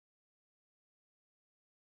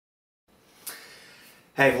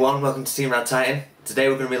Hey everyone, welcome to Team Rad Titan. Today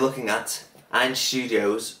we're going to be looking at Iron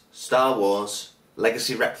Studios Star Wars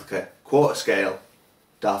Legacy Replica Quarter Scale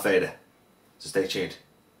Darth Vader. So stay tuned.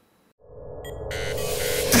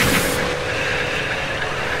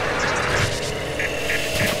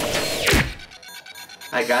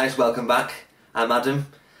 Hi guys, welcome back. I'm Adam.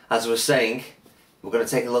 As I was saying, we're going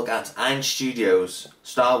to take a look at Iron Studios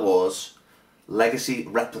Star Wars Legacy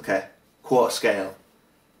Replica Quarter Scale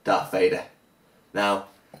Darth Vader. Now,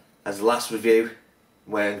 as the last review,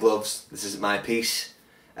 wearing gloves, this isn't my piece.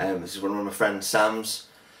 This is one of my friend Sam's,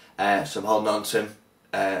 so I'm holding on to him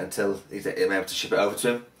until I'm able to ship it over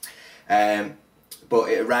to him. But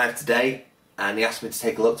it arrived today, and he asked me to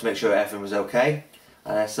take a look to make sure everything was okay.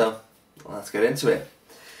 So let's get into it.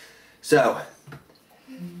 So,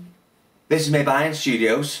 this is made by Iron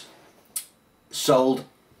Studios, sold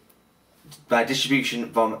by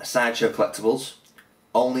distribution from Sideshow Collectibles.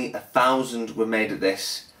 Only 1,000 were made at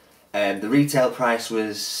this. The retail price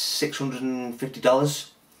was $650.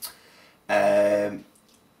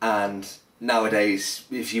 And nowadays,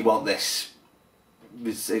 if you want this,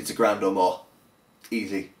 it's $1,000 or more.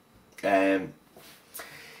 Easy.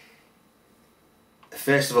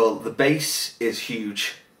 First of all, the base is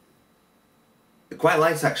huge. Quite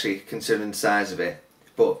light actually, considering the size of it,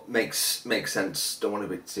 but makes sense. Don't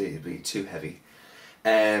want it to be too heavy.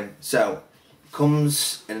 So,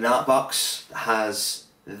 comes in an art box that has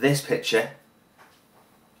this picture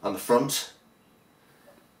on the front,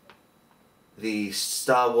 the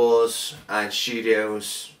Star Wars Iron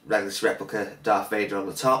Studios Legacy Replica Darth Vader on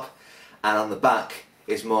the top, and on the back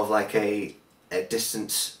is more of like a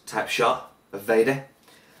distance type shot of Vader.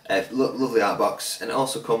 Lovely art box, and it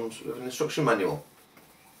also comes with an instruction manual.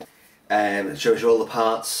 It shows you all the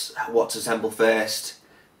parts, what to assemble first,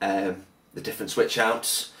 the different switch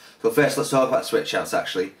outs. So first let's talk about switch outs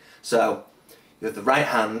actually. So you have the right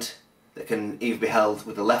hand that can either be held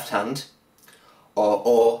with the left hand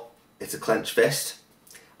or it's a clenched fist,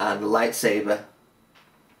 and the lightsaber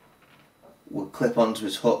will clip onto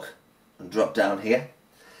his hook and drop down here.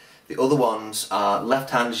 The other ones are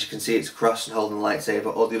left hand, as you can see it's crossed and holding the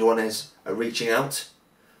lightsaber, or the other one is a reaching out,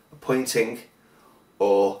 a pointing,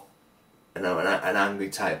 or an angry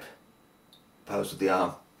type pose with the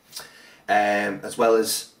arm. As well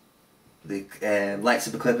as the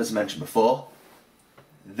lightsaber clip, as I mentioned before.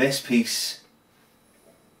 This piece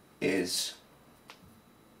is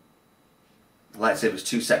the lightsaber's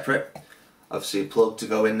two separate. Obviously a plug to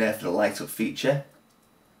go in there for the light up feature.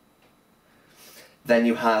 Then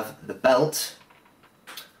you have the belt,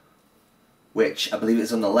 which I believe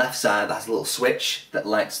is on the left side. That has a little switch that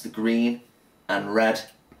lights the green and red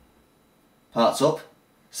parts up.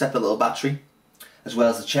 Separate little battery. As well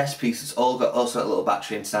as the chest piece, it's also got a little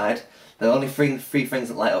battery inside. The only three things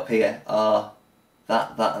that light up here are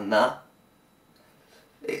that, and that.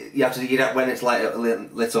 When it's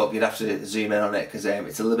lit up, you'd have to zoom in on it because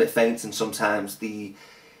it's a little bit faint, and sometimes it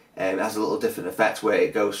has a little different effect where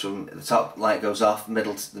it goes from the top light goes off,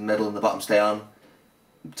 middle to the middle, and the bottom stay on.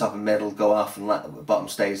 The top and middle go off, and the bottom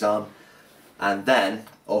stays on, and then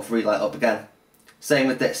all three light up again. Same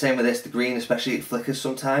with this. The green, especially, it flickers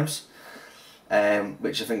sometimes,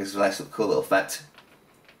 which I think is a nice, cool little effect.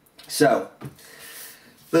 So, a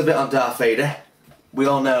little bit on Darth Vader. We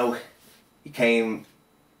all know he came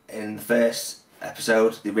in the first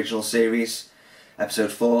episode, the original series,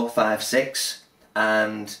 episode 4, 5, 6,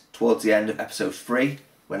 and towards the end of episode 3,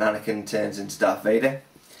 when Anakin turns into Darth Vader.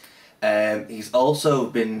 He's also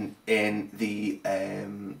been in the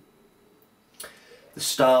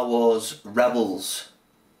Star Wars Rebels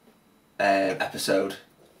episode,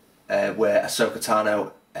 where Ahsoka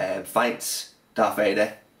Tano fights Darth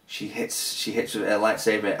Vader. She hits with a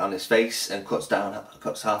lightsaber on his face and cuts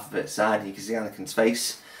half of its side. You can see Anakin's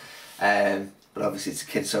face, but obviously it's a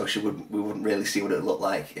kid, so we wouldn't really see what it would look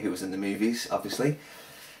like if it was in the movies, obviously.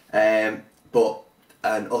 But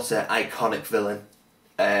an utter iconic villain,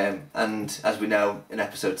 and as we know in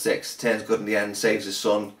episode 6, turns good in the end, saves his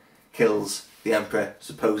son, kills the Emperor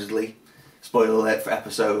supposedly. Spoiler alert for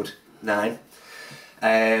episode 9.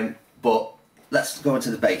 But let's go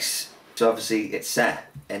into the base. So obviously it's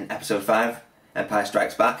set in episode 5, Empire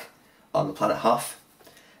Strikes Back, on the planet Hoth,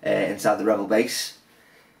 inside the Rebel base.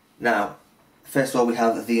 Now, first of all we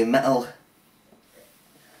have the metal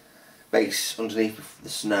base underneath the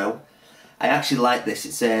snow. I actually like this.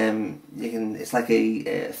 It's like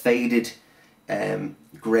a faded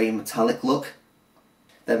grey metallic look.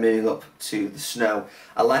 Then moving up to the snow.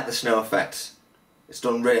 I like the snow effect. It's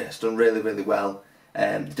done really, really well.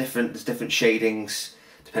 There's different shadings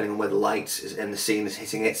depending on where the light is in the scene is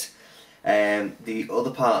hitting it. The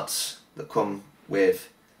other parts that come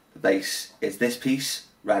with the base is this piece,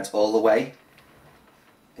 rides all the way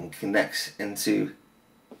and connects into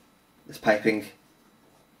this piping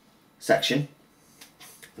section.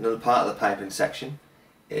 Another part of the piping section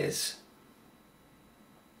is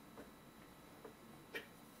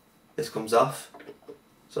this comes off,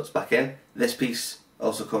 so it's back in. This piece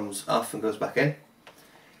also comes off and goes back in.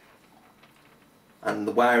 And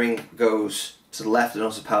the wiring goes to the left and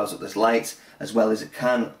also powers up this light, as well as it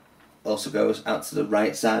can also goes out to the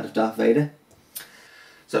right side of Darth Vader.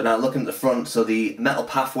 So now looking at the front, so the metal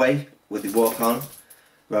pathway with the walk on,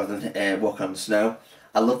 rather than walk on the snow.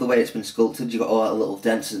 I love the way it's been sculpted. You've got all that little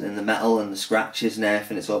dents in the metal and the scratches and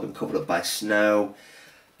everything. It's all been covered up by snow,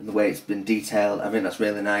 and the way it's been detailed, I think that's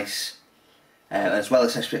really nice. As well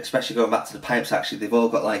as especially going back to the pipes, actually they've all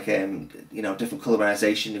got like you know, different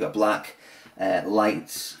colorization. You've got black,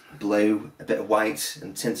 light blue, a bit of white,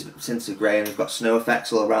 and tints of grey, and they've got snow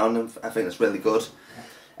effects all around them. I think that's really good.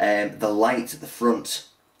 The light at the front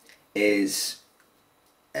is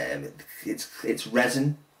it's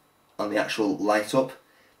resin on the actual light up.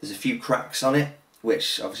 There's a few cracks on it,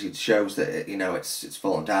 which obviously shows that you know it's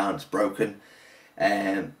fallen down, it's broken.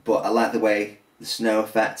 But I like the way the snow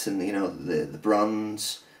effect and you know the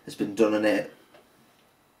bronze has been done on it.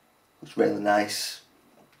 Looks really nice.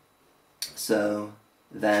 So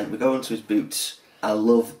then we go into his boots. I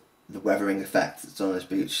love the weathering effect that's on his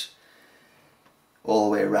boots, all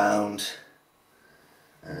the way around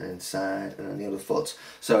and inside and on the other foot.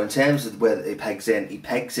 So in terms of where he pegs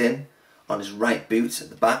in on his right boot at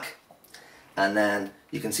the back, and then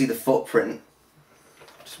you can see the footprint.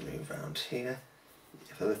 Just move around here.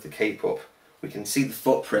 If I lift the cape up, we can see the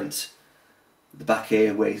footprint at the back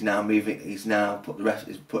here where he's now moving. He's now put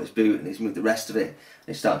his boot and he's moved the rest of it, and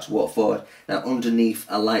he's starting to walk forward. Now underneath,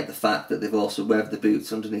 I like the fact that they've also webbed the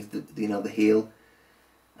boots underneath the you know the heel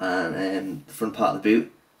and the front part of the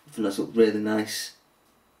boot. I think that's looked really nice.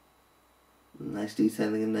 Nice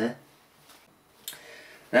detailing in there.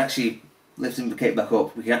 And actually, lifting the cape back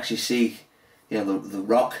up, we can actually see, you know, the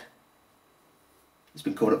rock. It's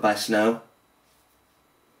been covered up by snow.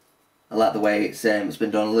 I like the way it's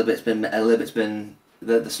been done.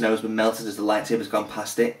 The snow's been melted as the lightsaber has gone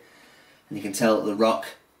past it, and you can tell that the rock,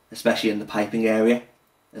 especially in the piping area,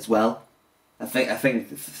 as well. I think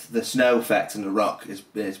the snow effect and the rock has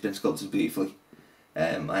been sculpted beautifully. I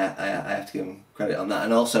have to give him credit on that,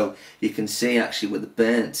 and also you can see actually where the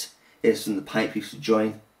burnt is from the pipe used to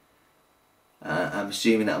join. I'm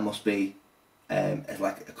assuming that must be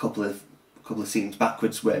like a couple of scenes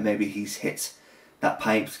backwards where maybe he's hit that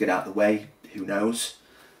pipe to get out of the way. Who knows?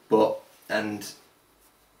 And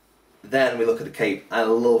then we look at the cape. I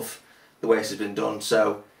love the way this has been done.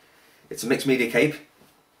 So it's a mixed media cape,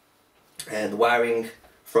 and the wiring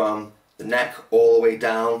from the neck all the way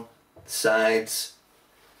down the sides.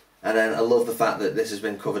 And then I love the fact that this has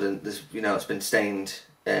been covered in this, you know, it's been stained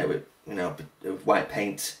with, you know, with white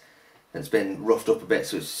paint, and it's been roughed up a bit,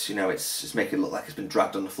 so it's, you know, it's making it look like it's been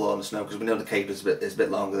dragged on the floor in the snow, because we know the cape is a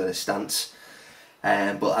bit longer than his stance.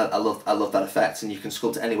 But I love that effect, and you can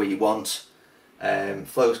sculpt it any way you want.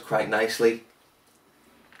 Flows quite nicely.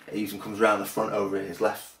 It even comes around the front over his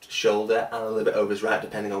left shoulder and a little bit over his right,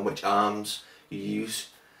 depending on which arms you use.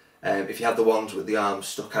 If you have the ones with the arms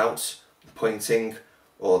stuck out, the pointing,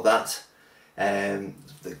 or that,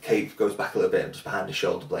 the cape goes back a little bit just behind the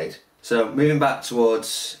shoulder blade. So moving back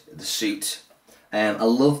towards the suit, I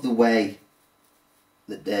love the way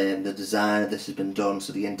that the design of this has been done.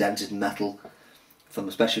 So the indented metal,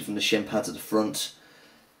 especially from the shin pads at the front,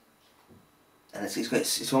 and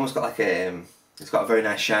it's almost got like it's got a very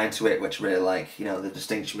nice shine to it, which I really like. You know, the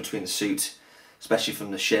distinction between the suit, especially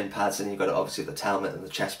from the shin pads, and you've got obviously the helmet and the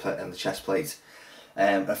chest plate.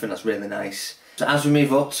 I think that's really nice. So as we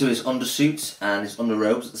move up to his undersuit and his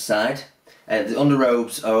underrobes at the side, the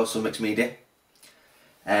underrobes are also mixed media.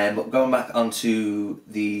 But going back onto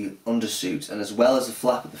the undersuit, and as well as the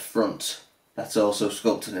flap at the front, that's also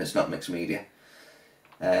sculpted and it's not mixed media.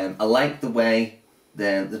 I like the way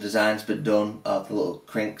the design's been done of the little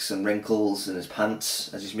crinks and wrinkles in his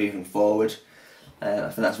pants as he's moving forward. I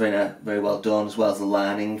think that's very well done, as well as the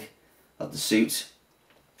lining of the suit.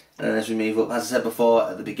 And then as we move up, as I said before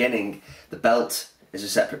at the beginning, the belt is a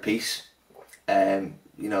separate piece. You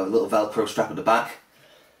know, a little Velcro strap at the back.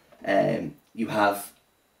 You have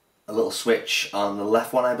a little switch on the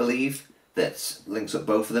left one, I believe, that links up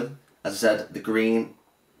both of them. As I said, the green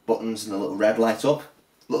buttons and the little red light up.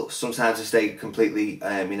 Look, sometimes they stay completely,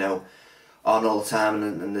 you know, on all the time,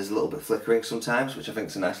 and there's a little bit flickering sometimes, which I think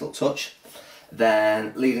is a nice little touch.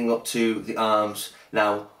 Then leading up to the arms.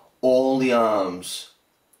 Now, all the arms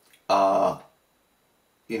are,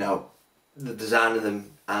 you know, the design of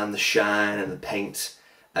them and the shine and the paint,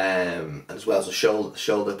 and as well as the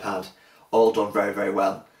shoulder pad, all done very, very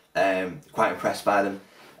well. Quite impressed by them.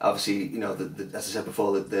 Obviously, you know, as I said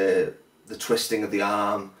before, the twisting of the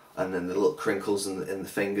arm, and then the little crinkles in the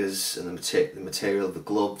fingers, and the material of the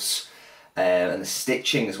gloves, and the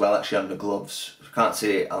stitching as well, actually, on the gloves. You can't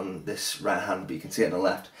see it on this right hand, but you can see it on the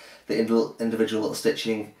left. The individual little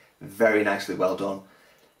stitching, very nicely well done.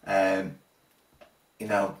 You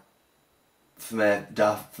know, from a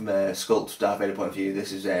sculpt Darth Vader point of view,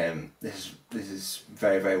 this is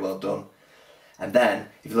very, very well done. And then,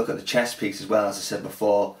 if you look at the chest piece as well, as I said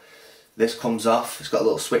before, this comes off. It's got a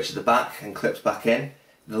little switch at the back and clips back in.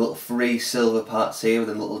 The little 3 silver parts here with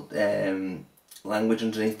a little language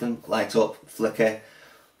underneath them light up, flicker.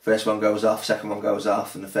 First one goes off, second one goes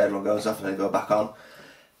off, and the third one goes off, and then go back on.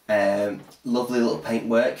 Lovely little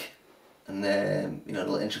paintwork, and you know,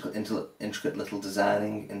 little intricate little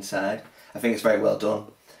designing inside. I think it's very well done.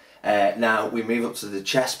 Now we move up to the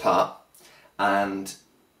chest part, and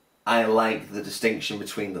I like the distinction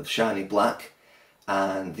between the shiny black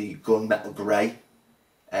and the gunmetal grey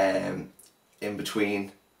in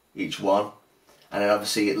between each one, and then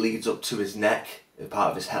obviously it leads up to his neck, part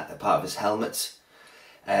of his helmet.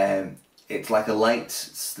 It's like a light.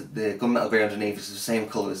 The gunmetal grey underneath is the same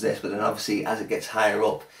colour as this, but then obviously as it gets higher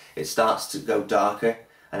up, it starts to go darker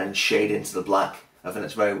and then shade into the black. I think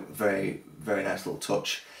it's very, very, very nice little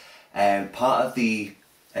touch. Part of the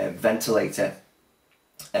ventilator,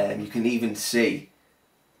 you can even see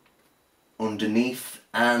underneath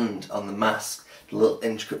and on the mask the little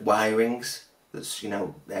intricate wirings that's, you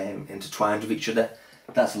know, intertwined with each other.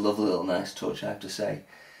 That's a lovely little nice touch, I have to say.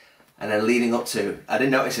 And then leading up to, I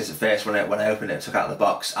didn't notice this at first when I opened it and took it out of the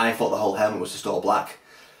box. I thought the whole helmet was just all black,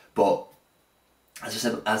 but as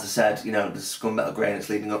I said, you know, there's gunmetal grey and it's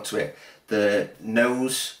leading up to it. The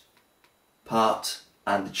nose part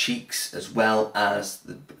and the cheeks, as well as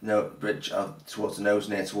the bridge towards the nose,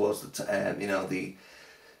 near towards the you know, the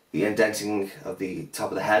indenting of the top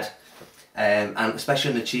of the head, and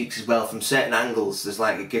especially on the cheeks as well. From certain angles, there's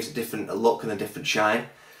like, it gives a look and a different shine.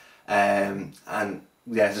 And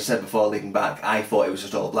yeah, as I said before, leading back, I thought it was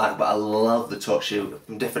just all black, but I love the touch.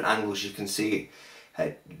 From different angles, you can see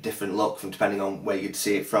a different look from depending on where you'd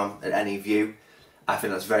see it from at any view. I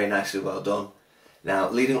think that's very nicely well done. Now,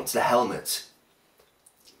 leading up to the helmet,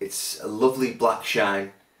 it's a lovely black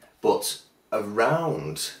shine, but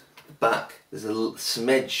around the back there's a little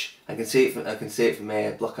smidge. I can see it from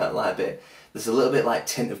here. Block out the light a bit. There's a little bit like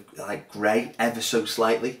tint of like grey, ever so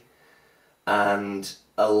slightly, and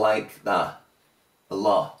I like that a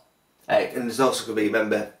lot. And there's also going to be,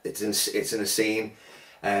 remember, it's in a scene,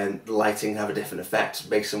 and the lighting have a different effect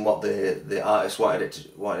based on what the artist wanted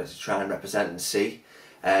it to try and represent and see.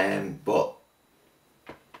 But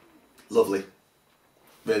lovely,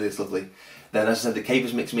 really is lovely. Then, as I said, the cape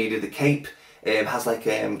is mixed media. The cape has like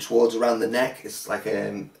towards around the neck. It's like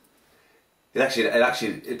it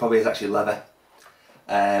probably is actually leather.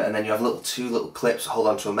 And then you have two little clips hold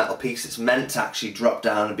onto a metal piece. It's meant to actually drop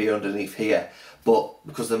down and be underneath here, but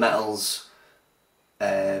because the metal's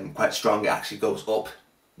quite strong, it actually goes up.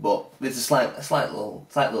 But there's a slight little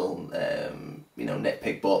you know,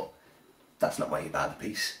 nitpick, but that's not why you buy the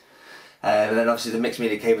piece. And then obviously the mixed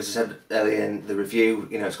media cable, as I said earlier in the review,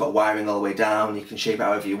 you know, it's got wiring all the way down. You can shape it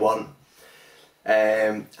however you want.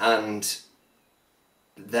 And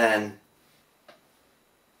then,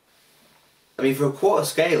 I mean, for a quarter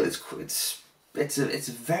scale, it's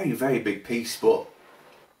a very, very big piece, but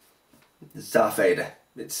it's Darth Vader.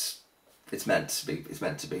 It's meant to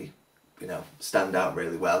be, you know, stand out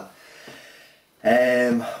really well.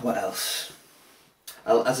 What else?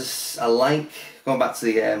 I like, going back to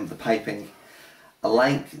the piping, I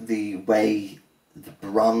like the way the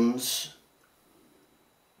bronze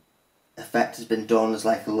effect has been done. There's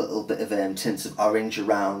like a little bit of tints of orange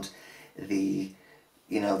around the,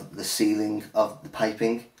 you know, the ceiling of the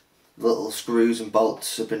piping. The little screws and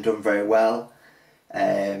bolts have been done very well.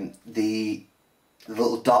 The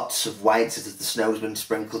little dots of white as the snow's been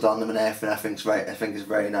sprinkled on them and everything, I think is a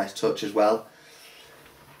very nice touch as well.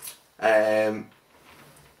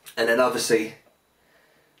 And then obviously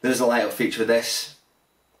there's a light up feature with this,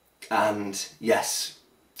 and yes,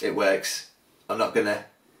 it works. I'm not gonna,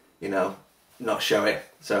 you know, not show it.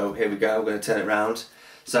 So here we go. I'm gonna turn it around.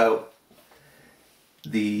 So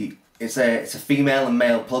it's a female and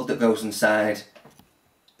male plug that goes inside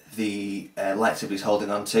the lightsaber he's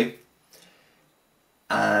holding on to,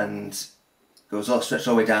 and goes all stretched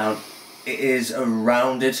all the way down. It is a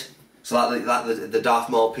rounded, so like the Darth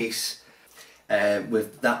Maul piece.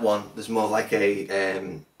 With that one, there's more like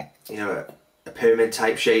a you know, a pyramid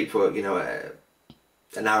type shape, or you know,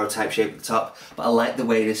 an arrow type shape at the top. But I like the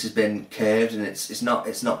way this has been curved, and it's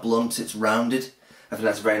not blunt, it's rounded. I think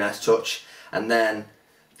that's a very nice touch. And then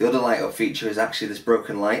the other light up feature is actually this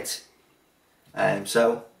broken light.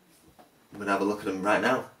 So I'm gonna have a look at them right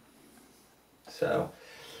now. So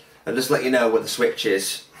I'll just let you know where the switch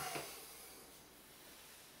is.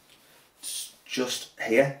 It's just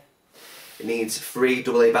here. It needs 3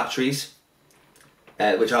 AA batteries,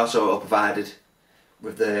 which also are provided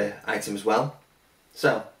with the item as well.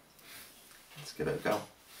 So let's give it a go.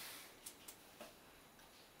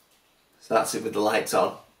 So that's it with the lights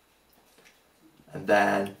on, and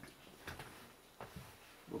then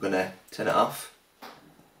we're gonna turn it off.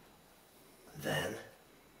 Then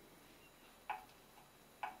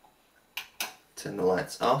turn the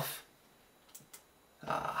lights off.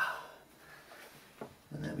 And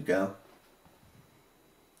there we go.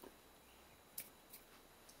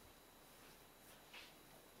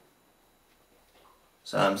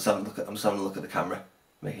 So I'm just having a look at the camera,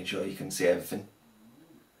 making sure you can see everything.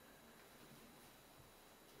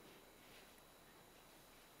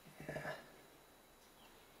 Yeah.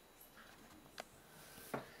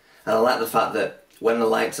 And I like the fact that when the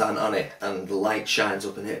lights aren't on it and the light shines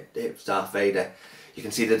up and hits Darth Vader, you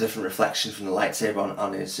can see the different reflections from the lightsaber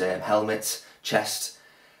on his helmet, chest,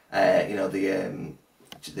 you know, the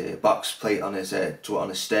box plate on his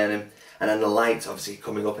sternum, and then the light obviously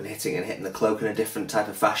coming up and hitting the cloak in a different type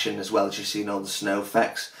of fashion, as well as you're seeing all the snow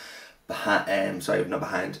effects behind, sorry, not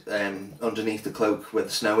behind, underneath the cloak where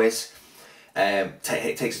the snow is. It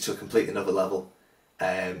takes it to a completely another level.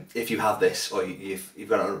 If you have this, or you've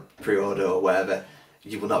got it on pre-order or whatever,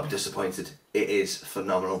 you will not be disappointed. It is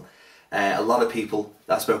phenomenal. A lot of people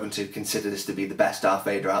that I've spoken to consider this to be the best Darth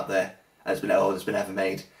Vader out there that's been ever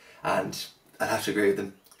made, and I'd have to agree with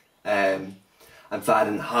them. I'm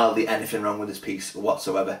finding hardly anything wrong with this piece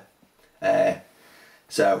whatsoever.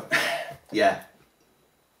 So, yeah,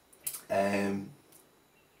 it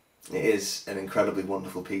is an incredibly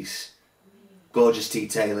wonderful piece. Gorgeous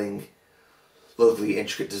detailing, lovely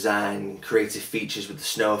intricate design, creative features with the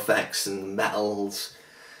snow effects and the metals,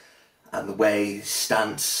 and the way his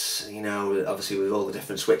stance, you know, obviously with all the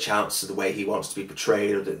different switch outs, the way he wants to be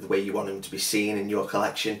portrayed, or the way you want him to be seen in your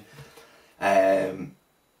collection.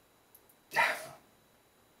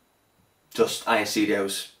 Just Iron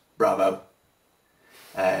Studios, bravo.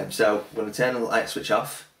 So I'm going to turn the light switch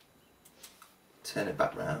off, turn it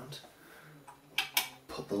back round,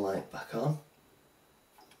 put the light back on.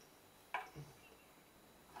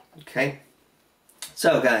 Okay,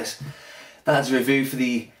 so guys, that's a review for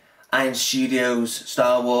the Iron Studios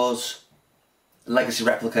Star Wars Legacy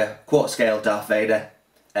Replica quarter scale Darth Vader.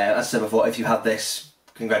 As I said before, if you have this,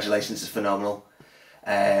 congratulations, it's phenomenal.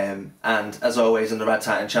 And as always on the Rad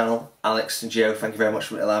Titan channel, Alex and Gio, thank you very much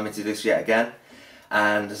for allowing me to do this yet again.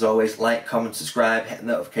 And as always, like, comment, subscribe, hit the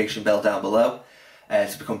notification bell down below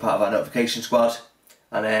to become part of our notification squad.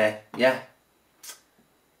 And yeah,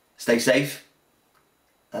 stay safe,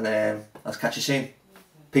 and I'll catch you soon.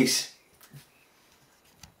 Peace.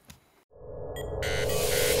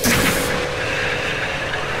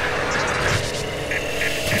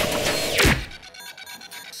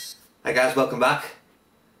 Hi guys, welcome back.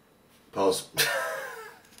 Pause.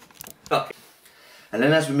 Okay. And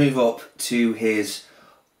then as we move up to his...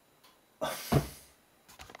 I'm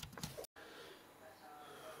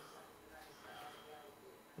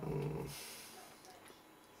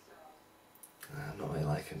not really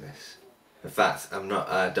liking this. In fact,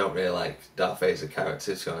 I don't really like Darth Vader's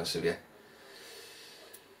character, to be honest with you.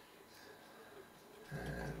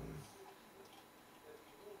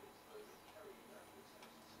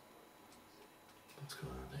 What's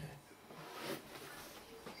going on here?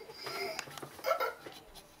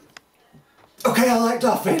 Okay, I like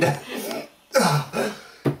Darth Vader.